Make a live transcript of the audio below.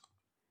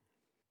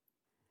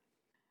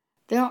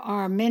There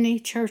are many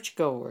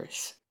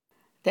churchgoers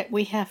that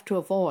we have to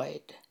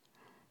avoid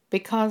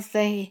because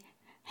they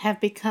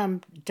have become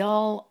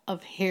dull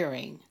of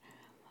hearing.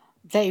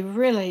 They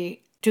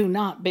really do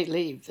not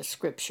believe the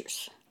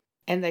Scriptures,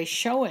 and they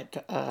show it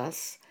to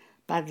us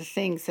by the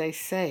things they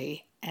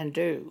say and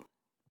do.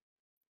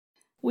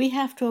 We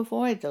have to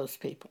avoid those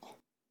people.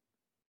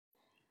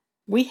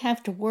 We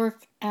have to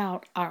work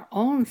out our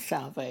own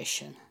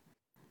salvation.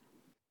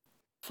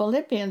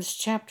 Philippians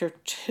chapter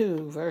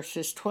 2,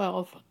 verses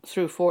 12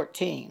 through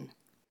 14.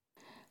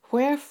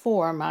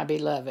 Wherefore, my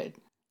beloved,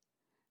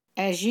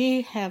 as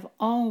ye have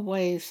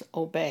always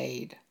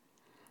obeyed,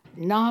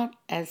 not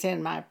as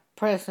in my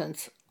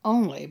presence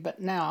only,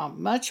 but now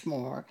much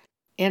more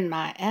in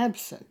my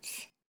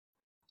absence,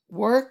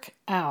 work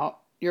out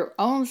your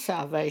own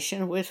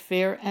salvation with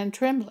fear and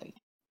trembling.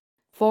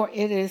 For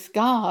it is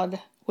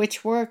God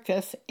which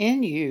worketh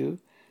in you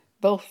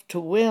both to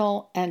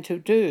will and to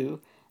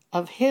do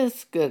of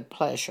his good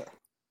pleasure.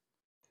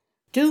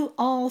 Do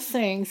all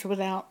things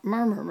without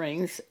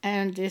murmurings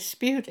and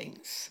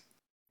disputings.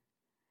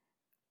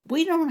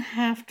 We don't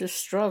have to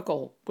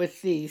struggle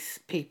with these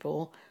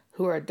people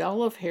who are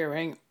dull of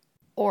hearing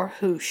or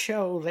who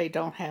show they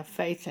don't have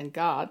faith in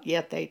God,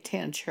 yet they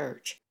attend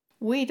church.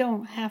 We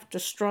don't have to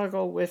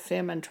struggle with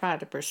them and try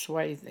to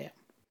persuade them.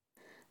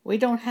 We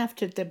don't have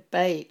to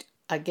debate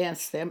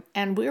against them,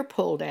 and we're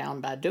pulled down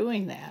by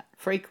doing that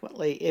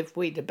frequently if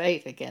we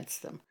debate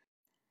against them.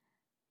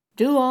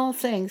 Do all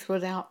things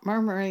without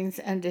murmurings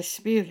and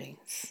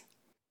disputings.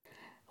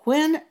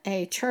 When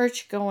a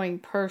church-going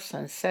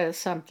person says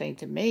something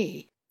to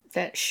me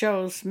that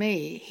shows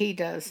me he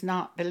does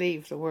not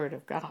believe the Word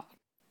of God,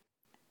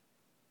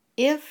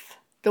 if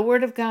the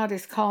Word of God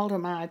is called to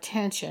my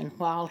attention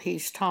while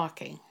he's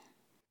talking,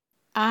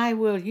 I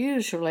will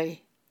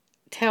usually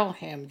tell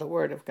him the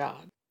Word of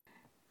God.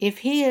 If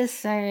he is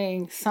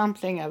saying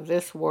something of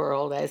this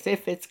world as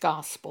if it's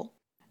gospel,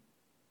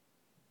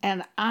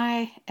 and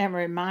I am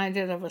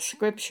reminded of a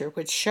scripture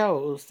which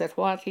shows that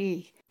what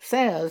he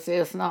says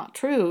is not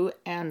true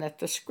and that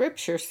the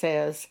scripture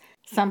says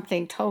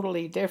something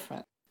totally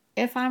different,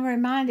 if I'm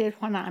reminded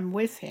when I'm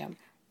with him,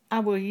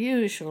 I will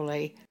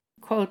usually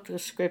quote the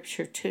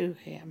scripture to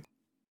him.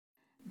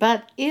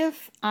 But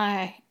if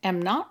I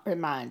am not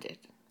reminded,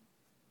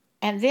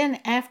 and then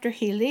after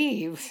he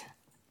leaves,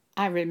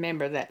 I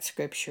remember that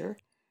scripture,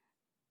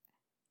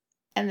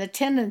 and the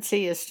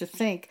tendency is to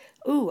think,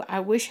 ooh, I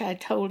wish I'd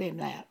told him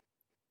that.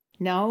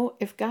 No,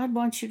 if God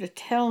wants you to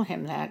tell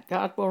him that,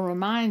 God will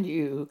remind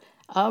you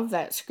of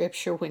that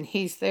scripture when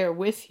he's there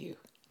with you.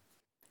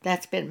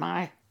 That's been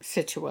my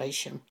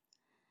situation.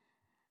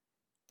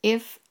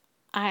 If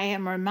I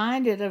am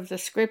reminded of the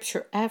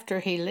scripture after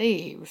he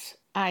leaves,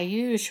 I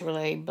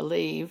usually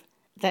believe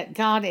that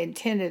God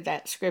intended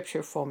that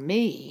scripture for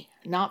me,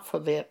 not for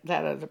that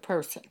other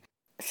person,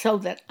 so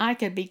that I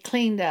could be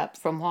cleaned up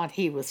from what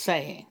he was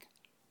saying.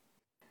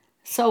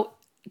 So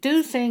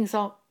do things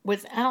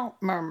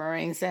without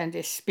murmurings and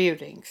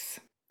disputings,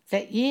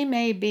 that ye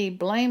may be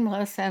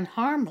blameless and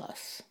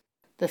harmless,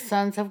 the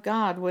sons of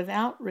God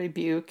without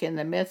rebuke in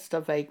the midst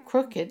of a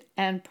crooked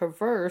and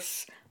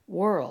perverse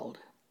world,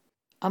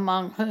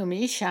 among whom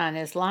ye shine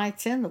as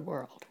lights in the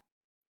world.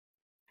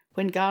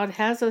 When God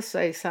has us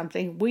say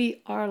something,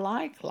 we are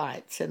like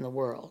lights in the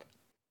world.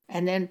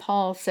 And then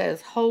Paul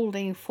says,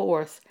 holding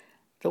forth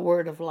the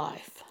word of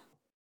life.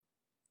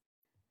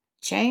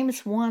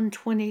 James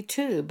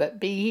 1:22, but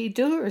be ye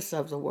doers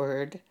of the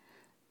word,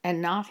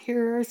 and not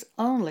hearers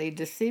only,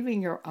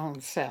 deceiving your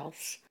own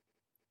selves.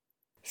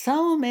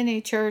 So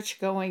many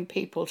church-going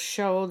people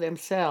show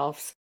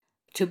themselves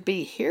to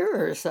be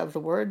hearers of the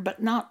word,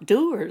 but not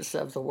doers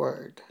of the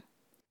word.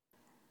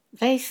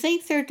 They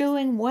think they're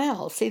doing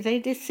well. See, they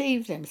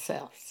deceive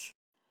themselves.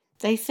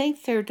 They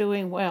think they're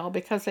doing well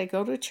because they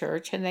go to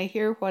church and they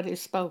hear what is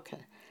spoken,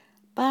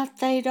 but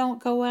they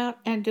don't go out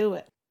and do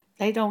it.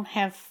 They don't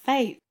have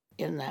faith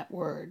in that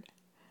word.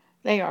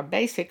 They are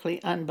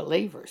basically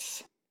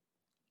unbelievers.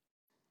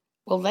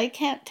 Well, they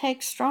can't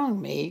take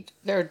strong meat.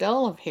 They're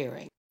dull of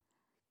hearing.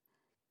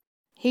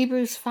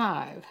 Hebrews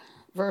 5,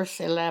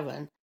 verse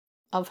 11,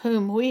 of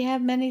whom we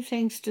have many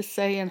things to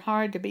say and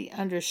hard to be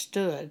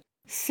understood,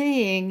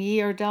 seeing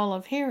ye are dull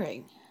of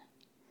hearing.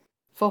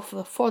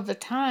 For the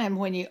time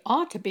when ye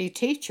ought to be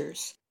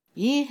teachers,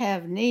 ye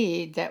have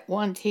need that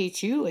one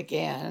teach you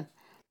again,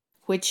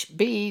 which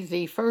be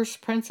the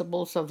first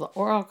principles of the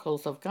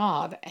oracles of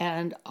God,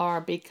 and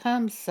are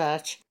become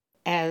such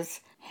as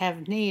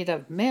have need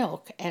of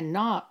milk and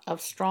not of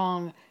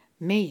strong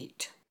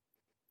meat.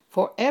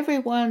 For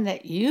everyone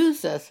that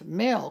useth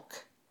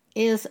milk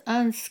is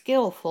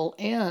unskillful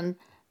in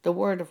the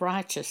word of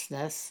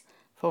righteousness,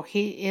 for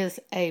he is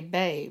a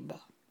babe.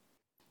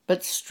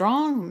 But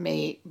strong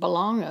meat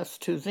belongeth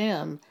to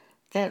them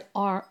that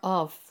are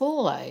of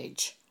full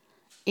age,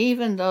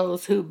 even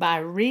those who by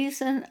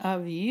reason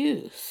of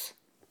use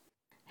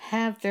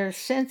have their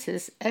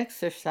senses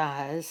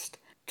exercised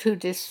to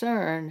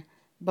discern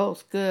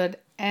both good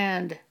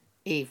and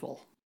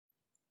evil.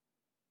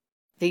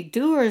 The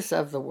doers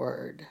of the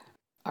word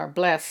are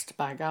blessed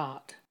by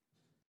God.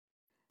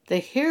 The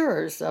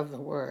hearers of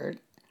the word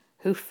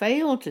who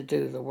fail to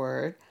do the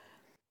word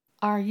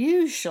are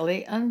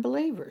usually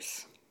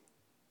unbelievers,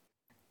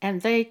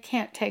 and they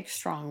can't take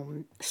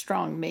strong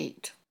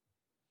meat.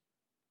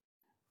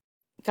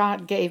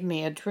 God gave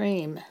me a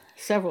dream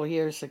several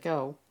years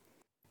ago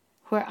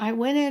where I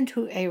went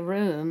into a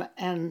room,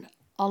 and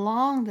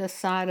along the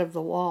side of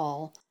the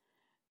wall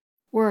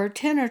were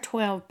 10 or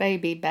 12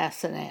 baby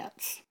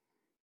bassinets.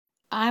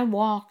 I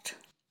walked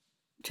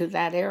to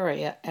that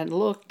area and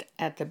looked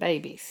at the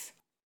babies,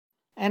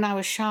 and I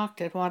was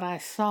shocked at what I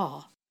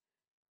saw.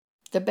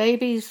 The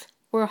babies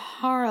were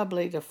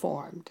horribly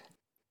deformed.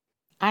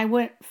 I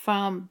went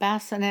from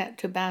bassinet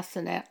to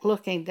bassinet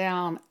looking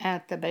down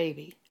at the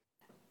baby.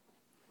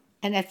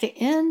 And at the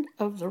end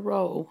of the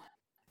row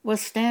was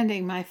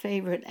standing my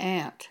favorite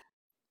aunt.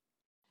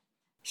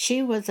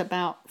 She was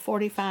about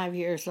 45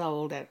 years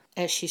old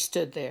as she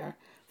stood there,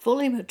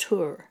 fully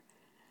mature,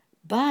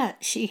 but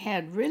she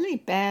had really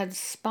bad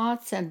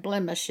spots and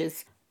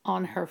blemishes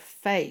on her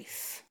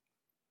face.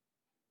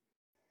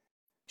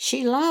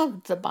 She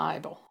loved the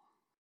Bible,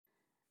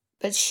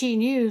 but she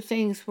knew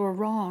things were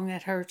wrong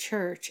at her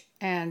church,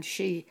 and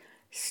she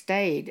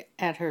stayed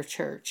at her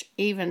church,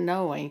 even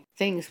knowing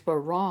things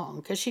were wrong,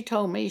 because she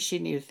told me she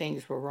knew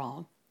things were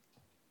wrong.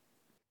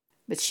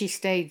 But she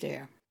stayed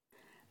there.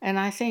 And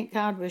I think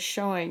God was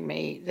showing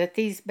me that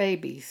these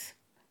babies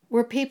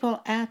were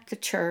people at the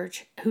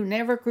church who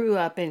never grew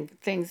up in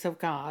things of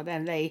God,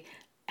 and they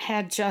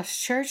had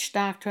just church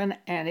doctrine,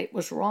 and it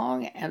was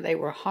wrong, and they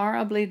were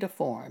horribly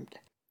deformed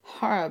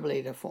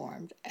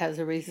as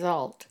a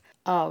result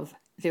of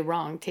the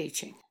wrong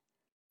teaching.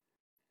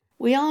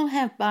 We all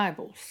have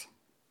Bibles.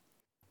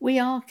 We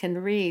all can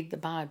read the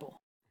Bible.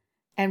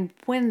 And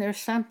when there's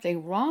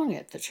something wrong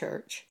at the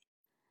church,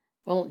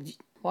 well,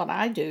 what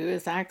I do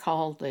is I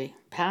call the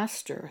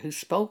pastor who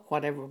spoke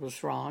whatever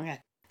was wrong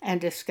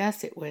and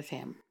discuss it with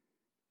him.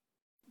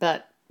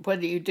 But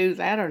whether you do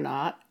that or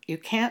not, you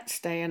can't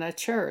stay in a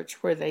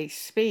church where they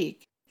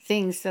speak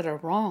things that are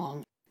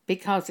wrong,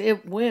 because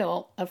it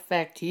will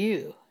affect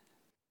you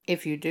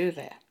if you do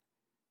that.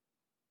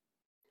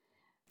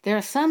 There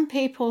are some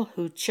people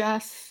who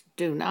just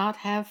do not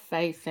have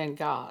faith in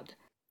God,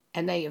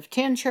 and they have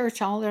attended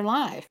church all their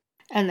life,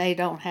 and they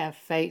don't have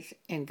faith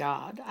in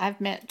God.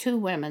 I've met 2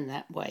 women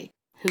that way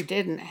who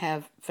didn't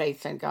have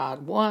faith in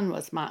God. One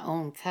was my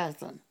own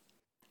cousin.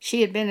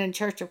 She had been in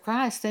Church of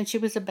Christ since she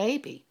was a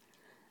baby.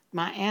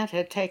 My aunt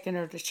had taken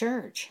her to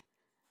church,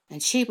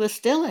 and she was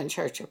still in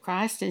Church of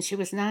Christ, and she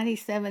was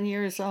 97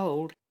 years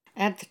old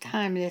at the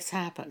time this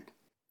happened.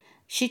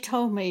 She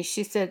told me,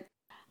 she said,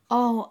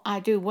 "Oh, I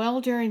do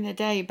well during the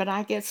day, but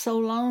I get so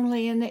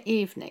lonely in the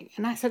evening."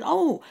 And I said,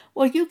 "Oh,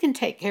 well, you can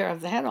take care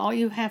of that. All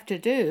you have to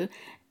do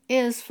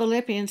is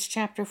Philippians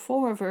chapter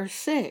 4, verse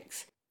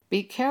 6.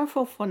 Be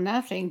careful for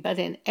nothing, but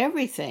in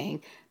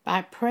everything,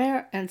 by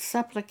prayer and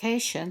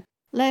supplication,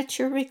 let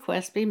your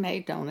requests be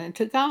made known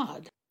unto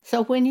God."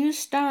 So when you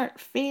start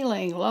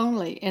feeling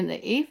lonely in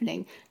the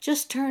evening,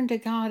 just turn to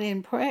God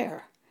in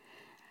prayer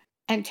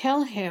and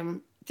tell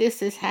him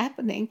this is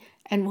happening,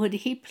 and would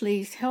he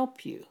please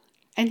help you?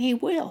 And he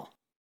will.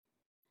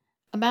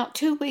 About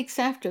 2 weeks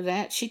after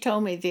that, she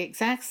told me the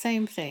exact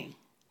same thing.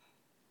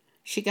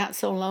 She got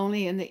so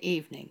lonely in the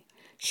evening.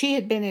 She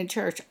had been in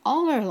church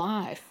all her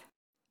life,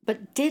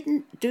 but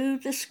didn't do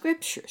the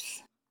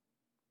scriptures.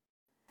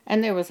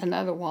 And there was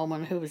another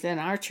woman who was in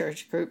our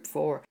church group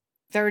for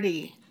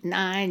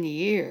 39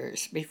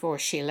 years before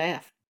she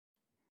left.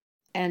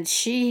 And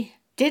she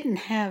didn't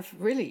have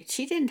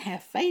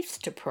faith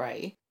to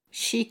pray.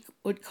 She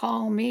would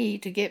call me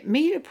to get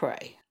me to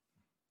pray.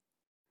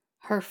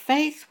 Her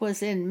faith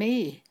was in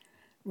me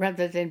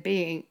rather than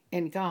being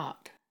in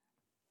God.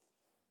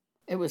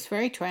 It was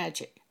very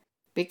tragic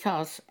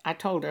because I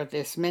told her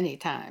this many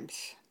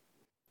times,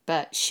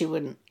 but she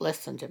wouldn't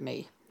listen to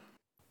me.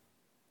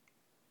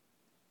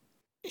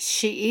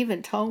 She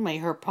even told me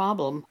her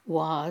problem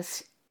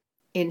was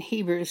in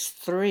Hebrews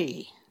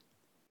 3,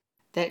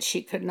 that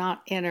she could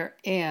not enter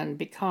in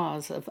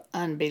because of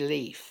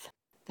unbelief.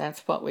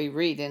 That's what we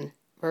read in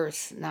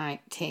verse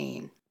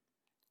 19.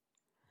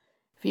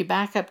 If you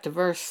back up to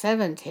verse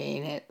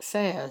 17, it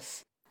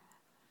says,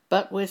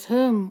 "But with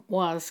whom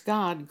was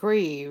God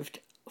grieved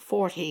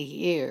 40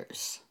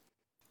 years?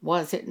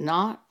 Was it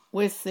not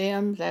with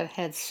them that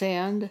had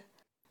sinned,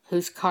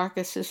 whose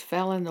carcasses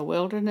fell in the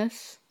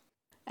wilderness?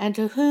 And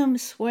to whom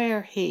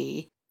sware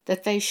he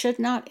that they should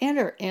not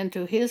enter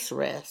into his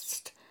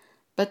rest,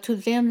 but to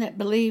them that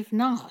believe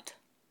not?"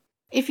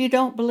 If you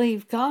don't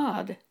believe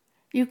God,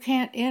 you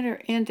can't enter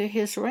into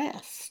his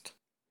rest,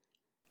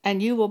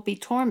 and you will be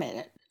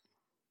tormented.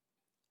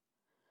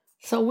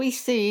 So we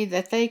see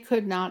that they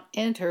could not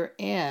enter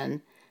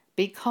in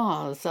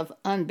because of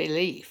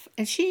unbelief.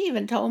 And she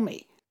even told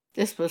me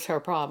this was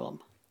her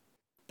problem.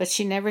 But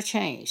she never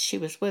changed. She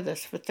was with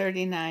us for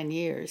 39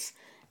 years,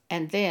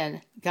 and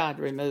then God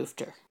removed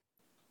her.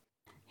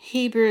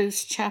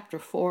 Hebrews chapter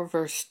 4,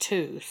 verse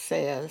 2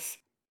 says,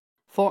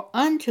 For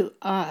unto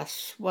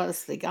us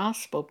was the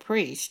gospel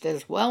preached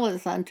as well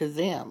as unto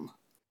them.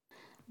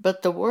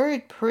 But the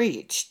word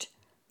preached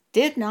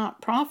did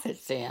not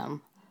profit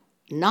them,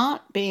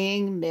 not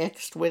being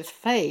mixed with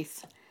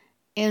faith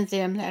in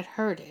them that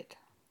heard it.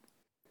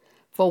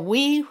 For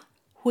we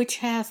which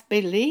hath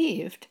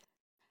believed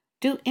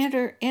do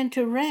enter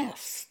into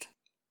rest.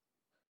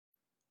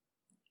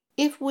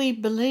 If we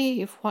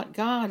believe what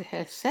God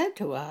has said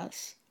to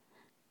us,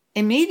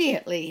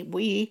 immediately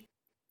we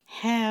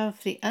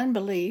have the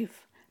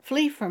unbelief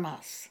flee from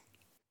us,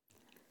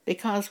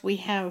 because we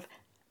have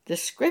the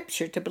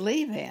Scripture to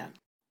believe in.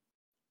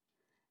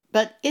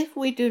 But if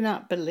we do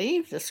not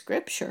believe the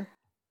Scripture,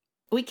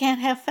 we can't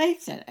have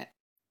faith in it.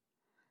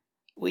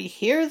 We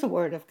hear the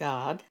Word of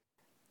God,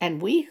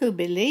 and we who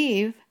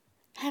believe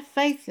have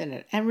faith in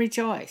it and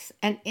rejoice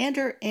and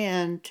enter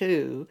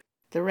into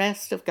the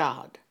rest of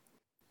God.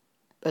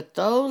 But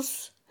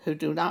those who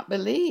do not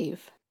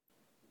believe,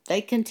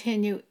 they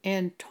continue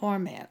in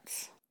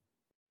torments.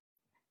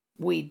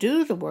 We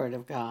do the Word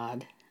of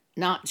God,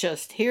 not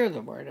just hear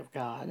the Word of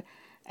God,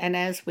 and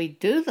as we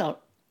do the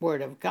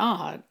Word of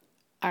God,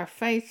 our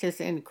faith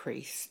is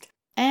increased.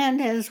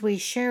 And as we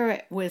share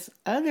it with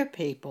other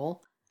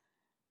people,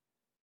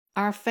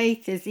 our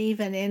faith is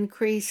even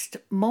increased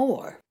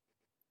more.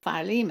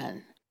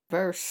 Philemon,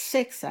 verse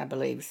 6, I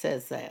believe,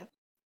 says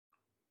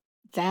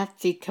that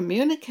the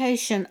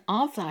communication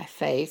of thy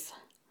faith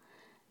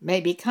may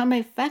become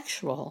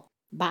effectual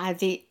by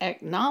the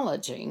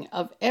acknowledging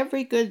of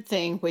every good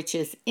thing which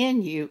is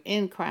in you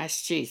in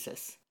Christ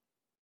Jesus.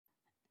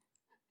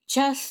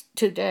 Just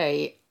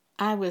today,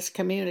 I was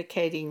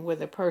communicating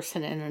with a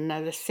person in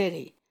another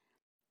city,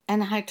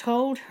 and I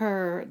told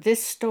her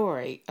this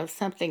story of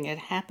something that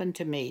happened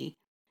to me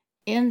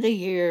in the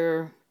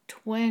year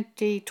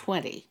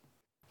 2020.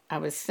 I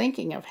was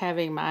thinking of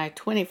having my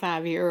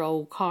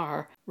 25-year-old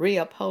car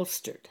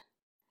reupholstered.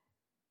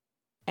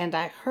 And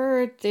I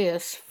heard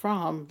this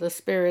from the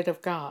Spirit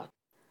of God.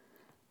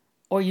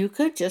 Or you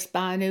could just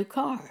buy a new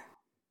car.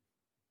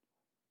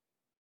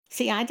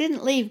 See, I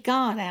didn't leave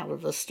God out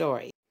of the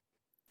story.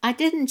 I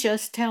didn't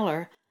just tell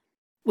her,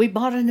 we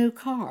bought a new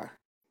car.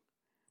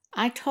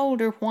 I told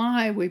her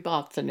why we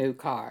bought the new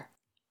car.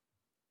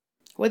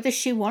 Whether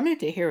she wanted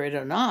to hear it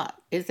or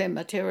not is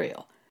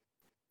immaterial.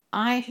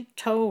 I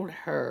told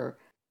her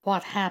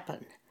what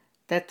happened,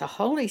 that the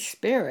Holy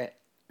Spirit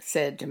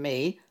said to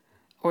me,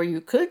 or you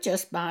could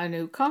just buy a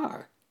new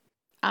car.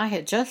 I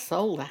had just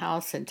sold a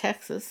house in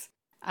Texas.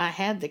 I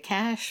had the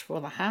cash for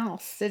the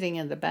house sitting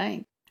in the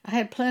bank. I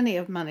had plenty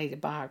of money to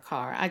buy a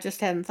car. I just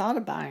hadn't thought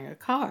of buying a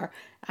car.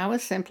 I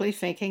was simply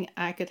thinking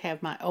I could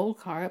have my old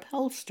car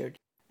upholstered.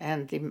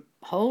 And the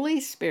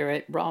Holy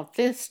Spirit brought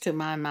this to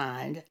my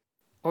mind,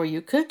 or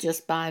you could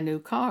just buy a new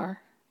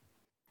car.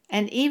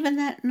 And even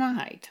that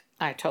night,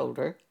 I told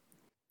her,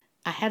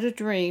 I had a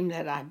dream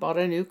that I bought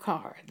a new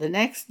car. The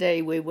next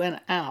day we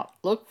went out,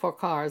 looked for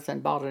cars,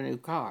 and bought a new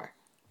car.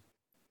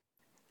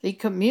 The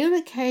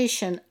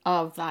communication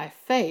of thy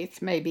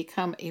faith may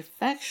become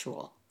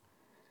effectual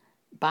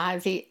by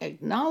the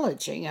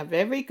acknowledging of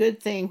every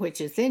good thing which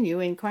is in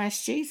you in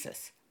Christ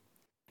Jesus.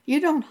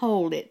 You don't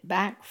hold it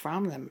back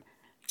from them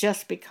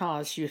just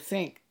because you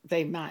think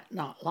they might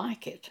not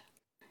like it.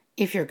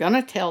 If you're going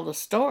to tell the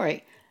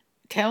story,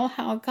 tell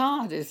how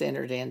God has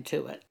entered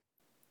into it.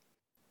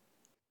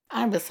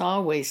 I was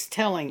always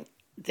telling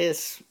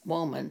this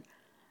woman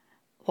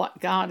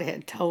what God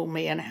had told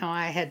me and how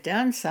I had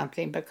done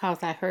something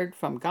because I heard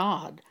from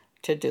God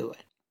to do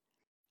it.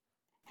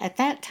 At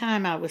that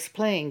time, I was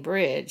playing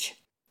bridge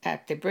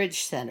at the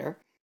Bridge Center,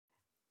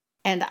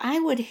 and I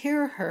would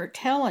hear her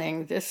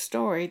telling this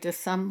story to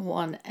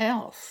someone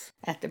else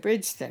at the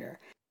Bridge Center.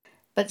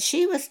 But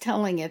she was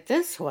telling it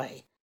this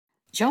way.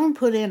 Joan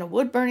put in a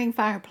wood-burning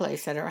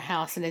fireplace at her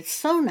house, and it's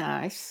so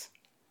nice.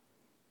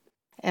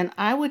 And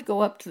I would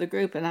go up to the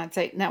group and I'd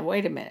say, now,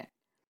 wait a minute.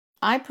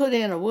 I put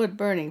in a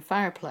wood-burning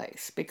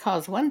fireplace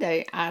because one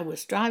day I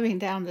was driving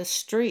down the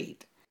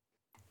street,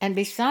 and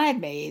beside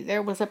me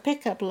there was a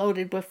pickup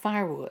loaded with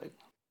firewood.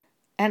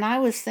 And I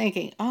was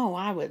thinking, oh,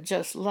 I would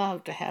just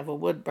love to have a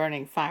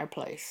wood-burning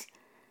fireplace.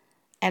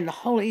 And the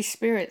Holy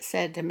Spirit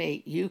said to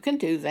me, you can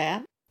do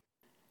that.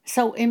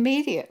 So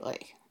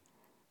immediately,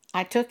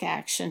 I took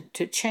action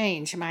to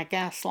change my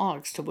gas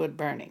logs to wood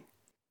burning.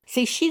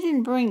 See, she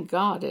didn't bring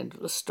God into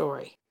the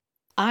story.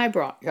 I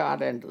brought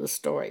God into the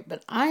story,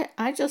 but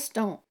I just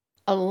don't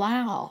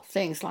allow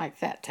things like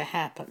that to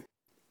happen.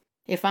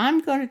 If I'm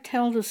going to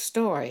tell the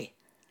story,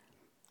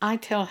 I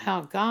tell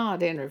how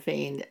God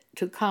intervened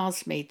to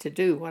cause me to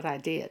do what I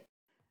did.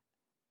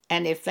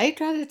 And if they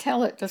try to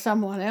tell it to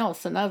someone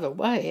else another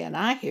way and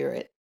I hear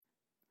it,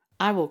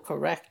 I will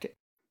correct it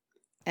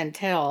and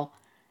tell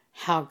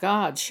how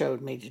God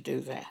showed me to do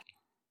that.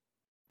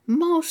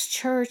 Most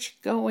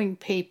church-going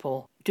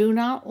people do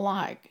not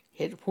like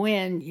it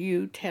when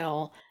you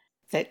tell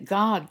that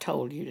God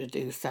told you to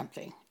do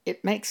something.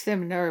 It makes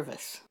them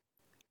nervous.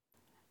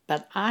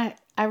 But I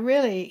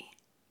really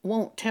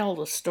won't tell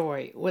the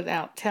story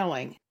without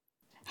telling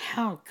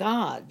how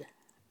God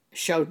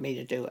showed me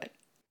to do it.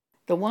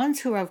 The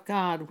ones who are of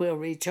God will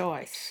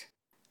rejoice.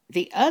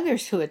 The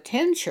others who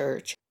attend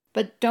church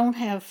but don't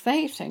have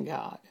faith in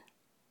God,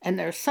 and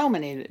there are so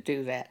many that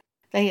do that.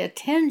 They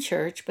attend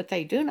church, but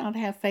they do not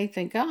have faith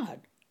in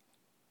God.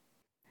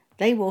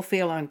 They will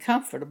feel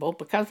uncomfortable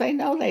because they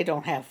know they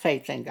don't have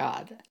faith in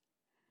God.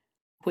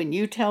 When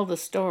you tell the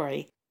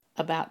story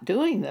about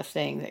doing the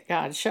thing that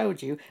God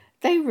showed you,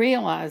 they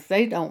realize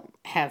they don't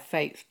have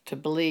faith to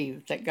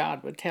believe that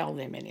God would tell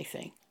them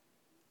anything.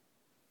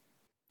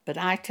 But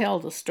I tell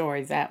the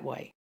story that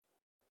way.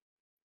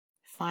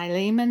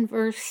 Philemon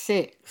verse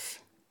 6,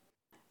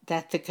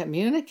 that the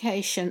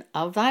communication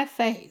of thy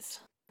faith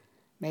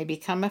may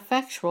become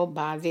effectual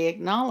by the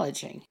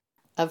acknowledging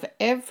of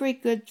every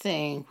good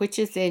thing which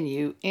is in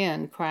you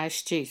in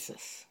Christ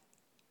Jesus.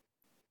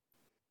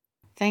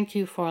 Thank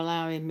you for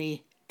allowing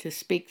me to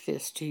speak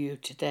this to you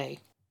today.